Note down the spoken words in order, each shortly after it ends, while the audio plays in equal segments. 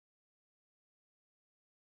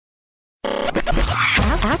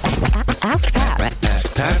AskPat.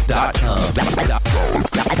 AskPat.com.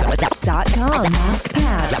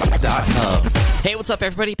 AskPat.com. Hey, what's up,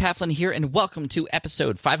 everybody? Pat Flynn here, and welcome to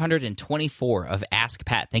episode 524 of Ask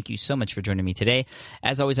Pat. Thank you so much for joining me today.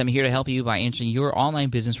 As always, I'm here to help you by answering your online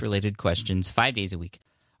business-related questions 5 days a week.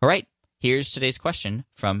 All right, here's today's question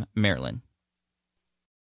from Marilyn.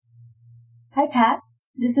 Hi, Pat.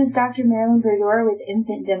 This is Dr. Marilyn Verdor with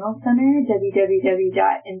Infant Dental Center,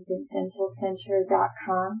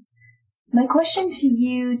 www.infantdentalcenter.com. My question to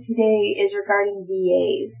you today is regarding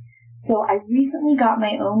VAs. So I recently got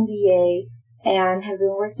my own VA and have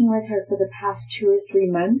been working with her for the past 2 or 3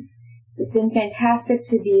 months. It's been fantastic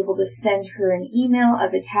to be able to send her an email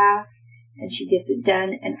of a task and she gets it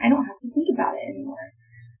done and I don't have to think about it anymore.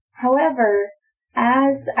 However,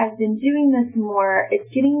 as I've been doing this more, it's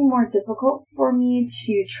getting more difficult for me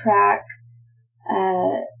to track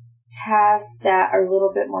tasks that are a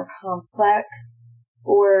little bit more complex,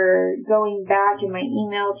 or going back in my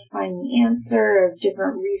email to find the answer of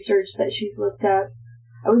different research that she's looked up.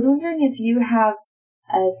 I was wondering if you have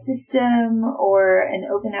a system or an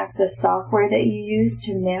open access software that you use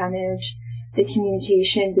to manage the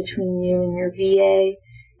communication between you and your VA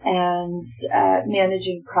and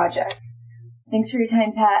managing projects. Thanks for your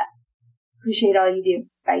time, Pat. Appreciate all you do.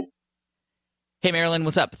 Bye. Hey, Marilyn,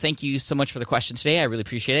 what's up? Thank you so much for the question today. I really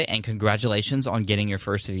appreciate it, and congratulations on getting your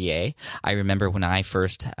first VA. I remember when I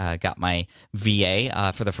first got my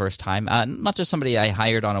VA for the first time, not just somebody I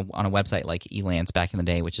hired on a website like Elance back in the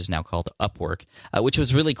day, which is now called Upwork, which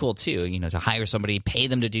was really cool too, to hire somebody, pay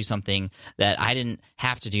them to do something that I didn't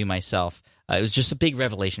have to do myself. It was just a big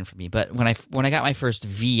revelation for me. But when I got my first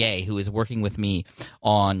VA, who was working with me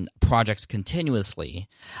on projects continuously,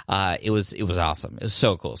 it was awesome. It was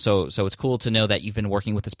so cool. So it's cool to know that you've been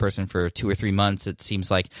working with this person for 2 or 3 months. It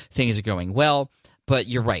seems like things are going well. But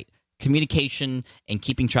you're right. Communication and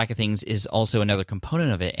keeping track of things is also another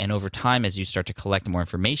component of it. And over time, as you start to collect more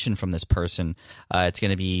information from this person, it's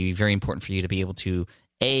going to be very important for you to be able to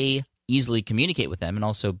easily communicate with them, and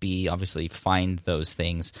also obviously find those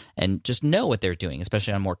things and just know what they're doing,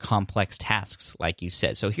 especially on more complex tasks, like you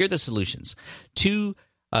said. So here are the solutions. 2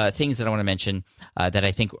 things that I want to mention that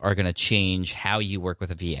I think are going to change how you work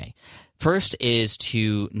with a VA. First is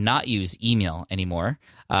to not use email anymore,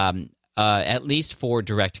 at least for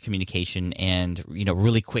direct communication and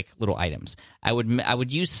really quick little items. I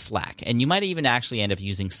would use Slack, and you might even actually end up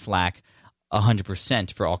using Slack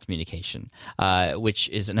 100% for all communication, which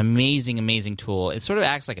is an amazing, amazing tool. It sort of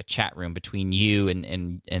acts like a chat room between you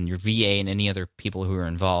and your VA and any other people who are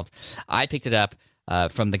involved. I picked it up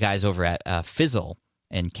from the guys over at Fizzle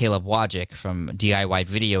and Caleb Wojcik from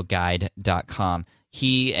DIYVideoGuide.com.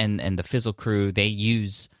 He and the Fizzle crew, they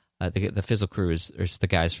use the Fizzle crew is the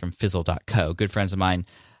guys from Fizzle.co, good friends of mine.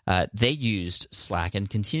 They used Slack and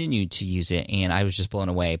continue to use it, and I was just blown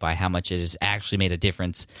away by how much it has actually made a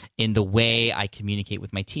difference in the way I communicate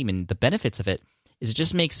with my team. And the benefits of it is it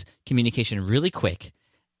just makes communication really quick,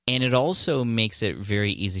 and it also makes it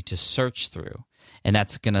very easy to search through. And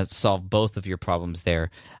that's going to solve both of your problems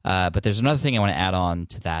there. But there's another thing I want to add on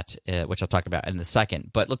to that, which I'll talk about in a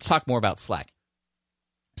second. But let's talk more about Slack.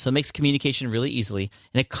 So it makes communication really easily,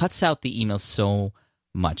 and it cuts out the emails so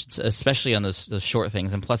much, especially on those short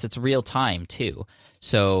things, and plus it's real time too.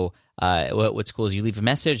 So what's cool is you leave a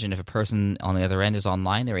message, and if a person on the other end is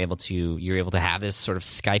online, you're able to have this sort of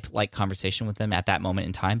Skype-like conversation with them at that moment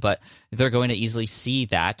in time. But they're going to easily see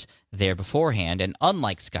that there beforehand, and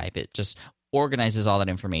unlike Skype, it just organizes all that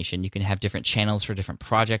information. You can have different channels for different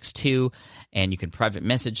projects too, and you can private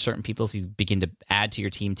message certain people if you begin to add to your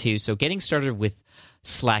team too. So getting started with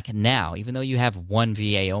Slack now, even though you have one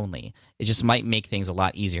VA only, it just might make things a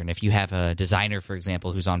lot easier. And if you have a designer, for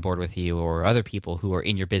example, who's on board with you, or other people who are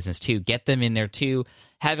in your business too, get them in there too.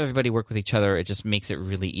 Have everybody work with each other. It just makes it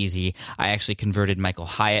really easy. I actually converted Michael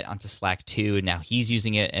Hyatt onto Slack too, and now he's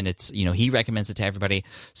using it, and it's he recommends it to everybody.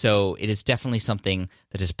 So it is definitely something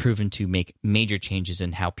that has proven to make major changes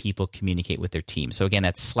in how people communicate with their team. So again,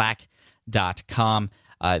 that's Slack.com.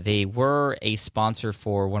 They were a sponsor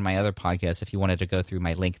for one of my other podcasts. If you wanted to go through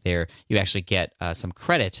my link there, you actually get some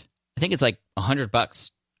credit. I think it's like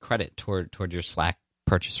 $100 credit toward your Slack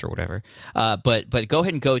purchase or whatever. But go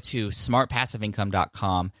ahead and go to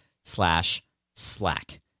smartpassiveincome.com/Slack.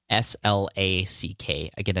 SLACK.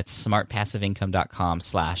 Again, it's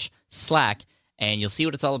smartpassiveincome.com/Slack. And you'll see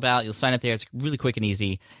what it's all about. You'll sign up there. It's really quick and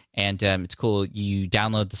easy, and it's cool. You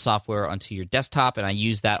download the software onto your desktop, and I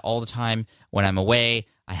use that all the time when I'm away.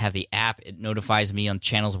 I have the app. It notifies me on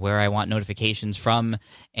channels where I want notifications from,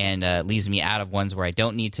 and leaves me out of ones where I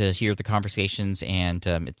don't need to hear the conversations. And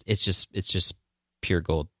it's just pure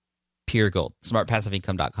gold. pure gold.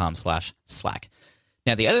 smartpassiveincome.com/Slack.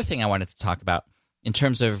 Now, the other thing I wanted to talk about in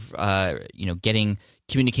terms of getting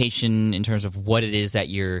communication, in terms of what it is that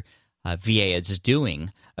your VA is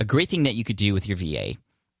doing, a great thing that you could do with your VA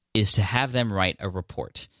is to have them write a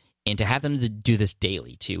report. And to have them do this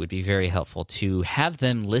daily, too, would be very helpful. To have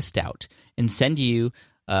them list out and send you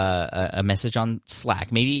a message on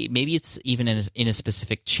Slack. Maybe it's even in a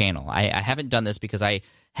specific channel. I haven't done this because I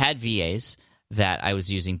had VAs that I was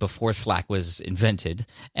using before Slack was invented.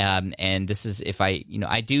 And this is if I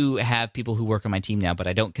do have people who work on my team now, but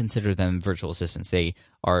I don't consider them virtual assistants. They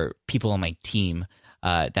are people on my team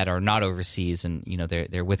that are not overseas, and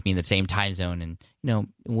they're with me in the same time zone, and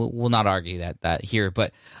we'll not argue that here.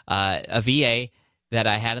 But a VA that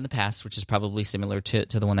I had in the past, which is probably similar to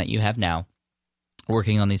the one that you have now,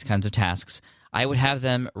 working on these kinds of tasks, I would have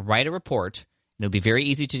them write a report. It'll be very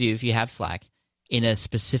easy to do if you have Slack, in a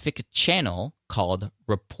specific channel called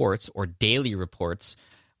reports or daily reports,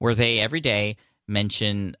 where they every day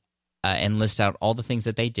mention and list out all the things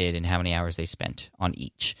that they did and how many hours they spent on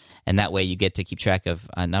each. And that way you get to keep track of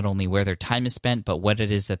not only where their time is spent, but what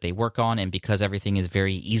it is that they work on. And because everything is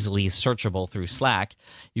very easily searchable through Slack,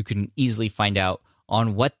 you can easily find out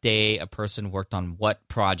on what day a person worked on what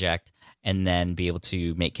project, and then be able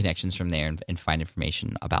to make connections from there and find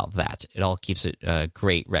information about that. It all keeps it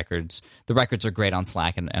great records. The records are great on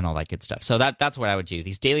Slack and all that good stuff. So that's what I would do.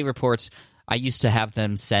 These daily reports, I used to have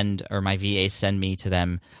them send, or my VA send me to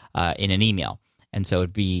them in an email. And so it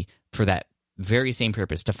would be for that very same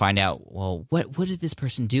purpose, to find out, well, what did this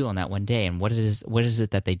person do on that one day, and what is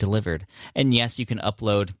it that they delivered? And yes, you can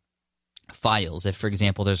upload files. If, for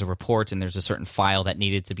example, there's a report and there's a certain file that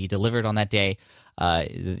needed to be delivered on that day,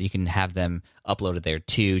 you can have them uploaded there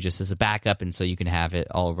too, just as a backup, and so you can have it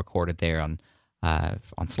all recorded there on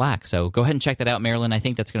Slack. So go ahead and check that out, Marilyn. I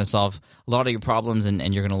think that's going to solve a lot of your problems,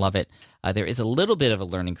 and you're going to love it. There is a little bit of a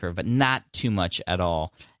learning curve, but not too much at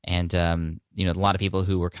all. And a lot of people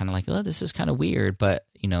who were kind of like, oh, this is kind of weird, but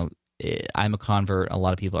I'm a convert. A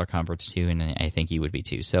lot of people are converts too, and I think you would be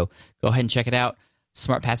too. So go ahead and check it out.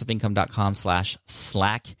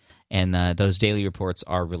 smartpassiveincome.com/Slack, and those daily reports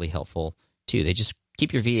are really helpful too. They just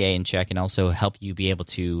keep your VA in check and also help you be able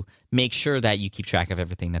to make sure that you keep track of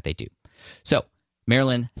everything that they do. So,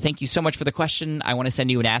 Marilyn, thank you so much for the question. I want to send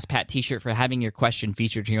you an Ask Pat t-shirt for having your question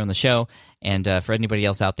featured here on the show. And for anybody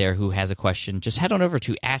else out there who has a question, just head on over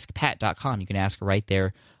to askpat.com. You can ask right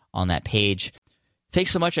there on that page.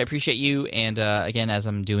 Thanks so much. I appreciate you. And again, as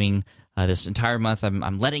I'm doing this entire month,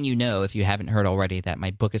 I'm letting you know, if you haven't heard already, that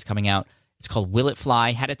my book is coming out. It's called Will It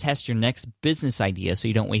Fly? How to Test Your Next Business Idea so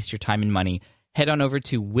you don't waste your time and money. Head on over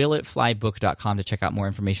to willitflybook.com to check out more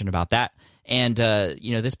information about that. And,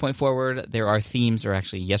 this point forward, there are themes, or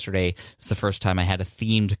actually yesterday was the first time I had a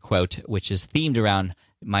themed quote, which is themed around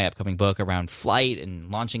my upcoming book, around flight and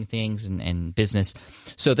launching things and business.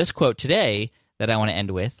 So this quote today that I want to end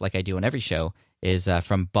with, like I do on every show, is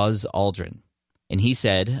from Buzz Aldrin. And he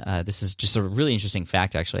said, this is just a really interesting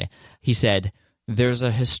fact, actually. He said, "There's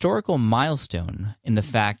a historical milestone in the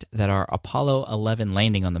fact that our Apollo 11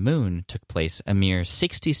 landing on the moon took place a mere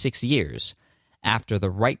 66 years after the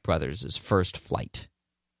Wright brothers' first flight."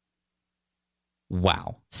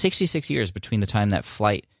 Wow. 66 years between the time that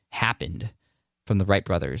flight happened from the Wright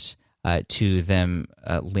brothers to them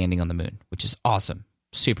landing on the moon, which is awesome.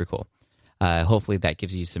 Super cool. Hopefully that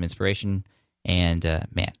gives you some inspiration. And,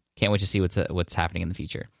 man, can't wait to see what's happening in the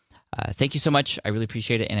future. Thank you so much. I really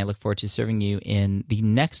appreciate it, and I look forward to serving you in the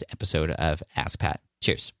next episode of Ask Pat.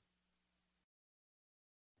 Cheers.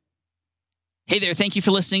 Hey there, thank you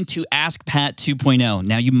for listening to Ask Pat 2.0.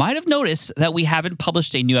 Now, you might have noticed that we haven't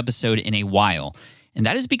published a new episode in a while, and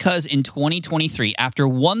that is because in 2023, after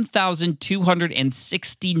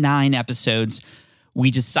 1,269 episodes,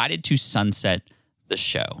 we decided to sunset the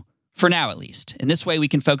show. For now, at least. In this way, we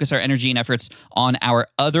can focus our energy and efforts on our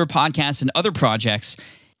other podcasts and other projects.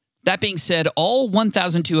 That being said, all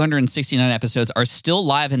 1,269 episodes are still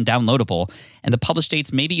live and downloadable, and the published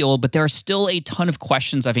dates may be old, but there are still a ton of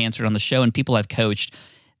questions I've answered on the show and people I've coached.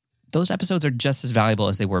 Those episodes are just as valuable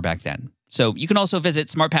as they were back then. So you can also visit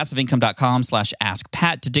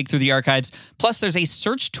smartpassiveincome.com/askpat to dig through the archives. Plus, there's a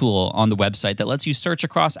search tool on the website that lets you search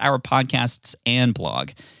across our podcasts and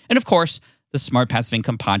blog. And of course, the Smart Passive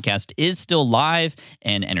Income podcast is still live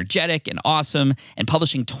and energetic and awesome and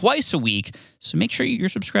publishing twice a week. So make sure you're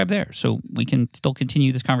subscribed there so we can still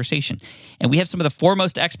continue this conversation. And we have some of the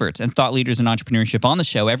foremost experts and thought leaders in entrepreneurship on the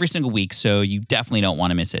show every single week, so you definitely don't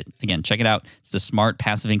want to miss it. Again, check it out. It's the Smart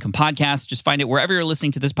Passive Income podcast. Just find it wherever you're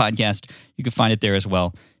listening to this podcast. You can find it there as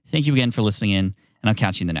well. Thank you again for listening in, and I'll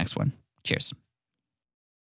catch you in the next one. Cheers.